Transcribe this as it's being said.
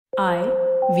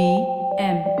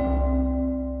IVM.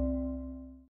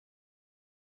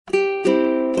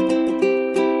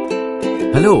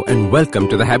 Hello and welcome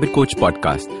to the Habit Coach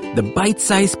Podcast, the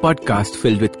bite-sized podcast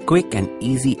filled with quick and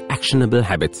easy actionable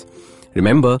habits.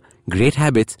 Remember, great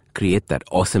habits create that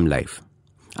awesome life.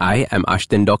 I am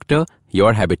Ashdin Doctor,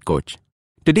 your habit coach.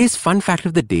 Today's fun fact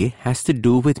of the day has to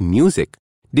do with music.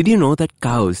 Did you know that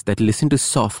cows that listen to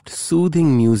soft,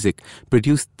 soothing music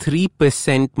produce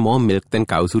 3% more milk than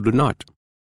cows who do not?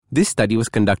 This study was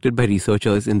conducted by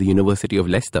researchers in the University of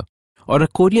Leicester. Or a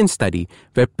Korean study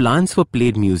where plants were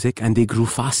played music and they grew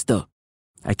faster.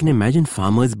 I can imagine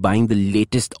farmers buying the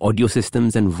latest audio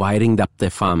systems and wiring up their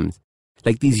farms,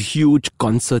 like these huge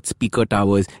concert speaker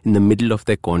towers in the middle of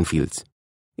their cornfields.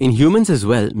 In humans as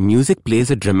well, music plays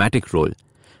a dramatic role.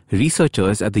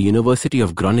 Researchers at the University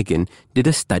of Groningen did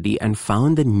a study and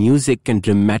found that music can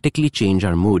dramatically change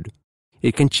our mood.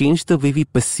 It can change the way we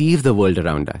perceive the world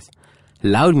around us.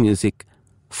 Loud music,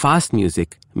 fast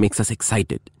music makes us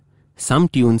excited. Some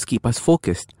tunes keep us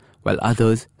focused, while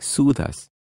others soothe us.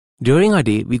 During our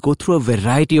day, we go through a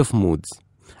variety of moods,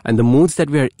 and the moods that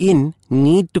we are in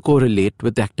need to correlate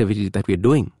with the activity that we are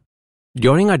doing.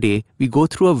 During our day, we go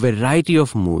through a variety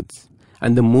of moods,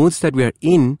 and the moods that we are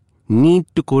in need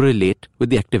to correlate with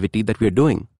the activity that we are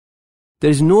doing. There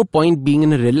is no point being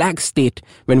in a relaxed state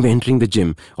when we're entering the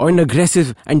gym, or an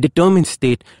aggressive and determined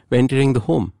state when entering the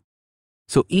home.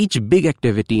 So each big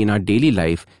activity in our daily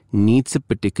life needs a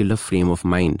particular frame of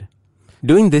mind.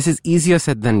 Doing this is easier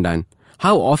said than done.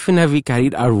 How often have we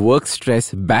carried our work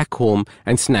stress back home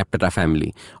and snapped at our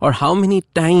family? Or how many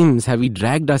times have we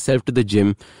dragged ourselves to the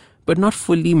gym but not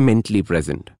fully mentally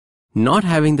present? Not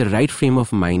having the right frame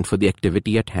of mind for the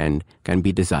activity at hand can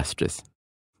be disastrous.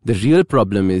 The real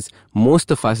problem is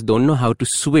most of us don't know how to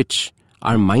switch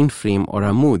our mind frame or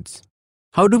our moods.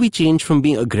 How do we change from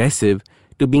being aggressive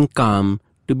to being calm,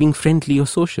 to being friendly or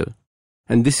social?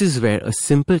 And this is where a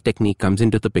simple technique comes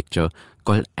into the picture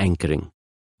called anchoring.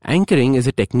 Anchoring is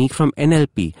a technique from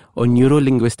NLP or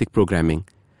Neuro-Linguistic Programming.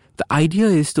 The idea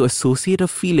is to associate a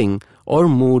feeling or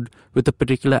mood with a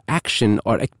particular action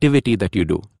or activity that you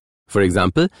do. For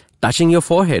example, touching your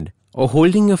forehead or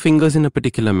holding your fingers in a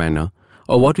particular manner,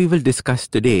 or what we will discuss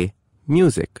today,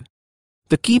 music.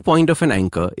 The key point of an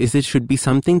anchor is it should be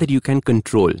something that you can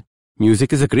control.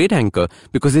 Music is a great anchor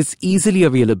because it's easily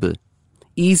available,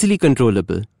 easily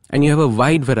controllable, and you have a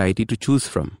wide variety to choose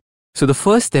from. So the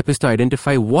first step is to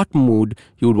identify what mood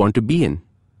you would want to be in.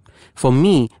 For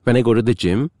me, when I go to the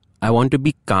gym, I want to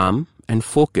be calm and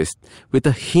focused with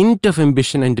a hint of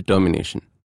ambition and determination.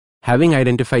 Having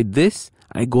identified this,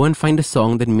 I go and find a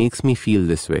song that makes me feel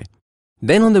this way.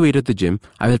 Then on the way to the gym,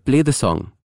 I will play the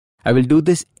song. I will do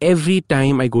this every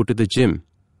time I go to the gym,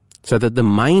 so that the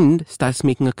mind starts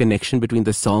making a connection between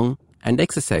the song and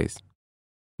exercise.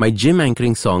 My gym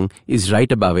anchoring song is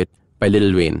Right Above It by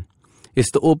Lil Wayne. It's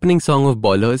the opening song of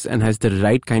Ballers and has the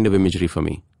right kind of imagery for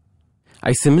me.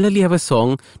 I similarly have a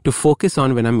song to focus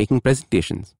on when I'm making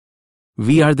presentations.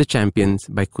 We Are the Champions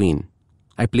by Queen.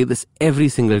 I play this every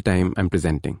single time I'm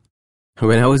presenting.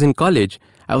 When I was in college,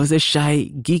 I was a shy,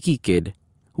 geeky kid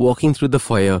walking through the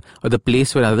foyer or the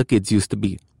place where other kids used to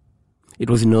be.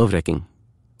 It was nerve-wracking.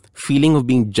 Feeling of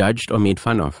being judged or made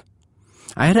fun of.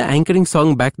 I had an anchoring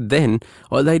song back then,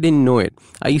 although I didn't know it.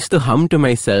 I used to hum to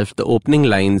myself the opening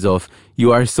lines of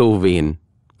You Are So Vain.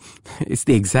 It's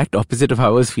the exact opposite of how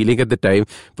I was feeling at the time,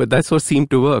 but that's what seemed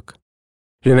to work.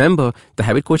 Remember, the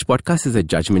Habit Coach Podcast is a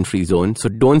judgment-free zone, so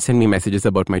don't send me messages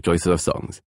about my choices of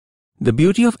songs. The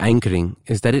beauty of anchoring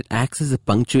is that it acts as a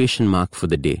punctuation mark for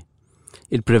the day.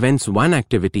 It prevents one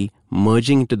activity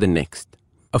merging into the next.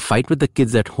 A fight with the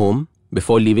kids at home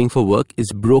before leaving for work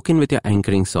is broken with your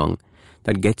anchoring song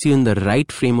that gets you in the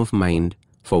right frame of mind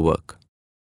for work.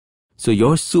 So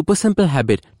your super simple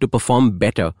habit to perform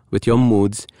better with your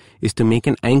moods is to make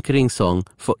an anchoring song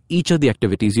for each of the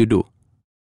activities you do.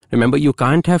 Remember, you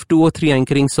can't have 2 or 3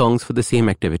 anchoring songs for the same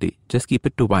activity. Just keep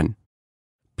it to one.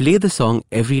 Play the song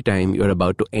every time you're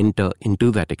about to enter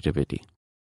into that activity.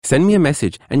 Send me a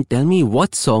message and tell me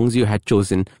what songs you had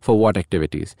chosen for what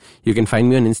activities. You can find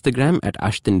me on Instagram at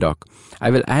AshdinDoc. I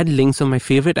will add links of my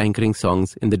favorite anchoring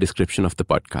songs in the description of the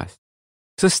podcast.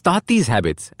 So start these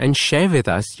habits and share with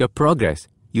us your progress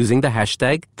using the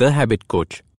hashtag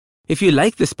 #TheHabitCoach. If you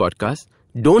like this podcast,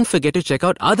 don't forget to check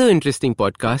out other interesting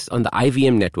podcasts on the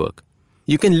IVM network.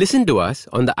 You can listen to us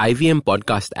on the IVM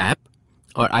Podcast app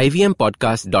or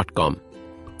ivmpodcast.com.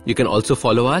 You can also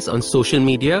follow us on social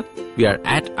media. We are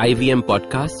at IVM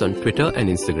Podcasts on Twitter and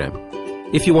Instagram.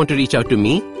 If you want to reach out to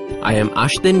me, I am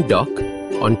Ashdin Doc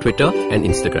on Twitter and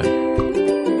Instagram.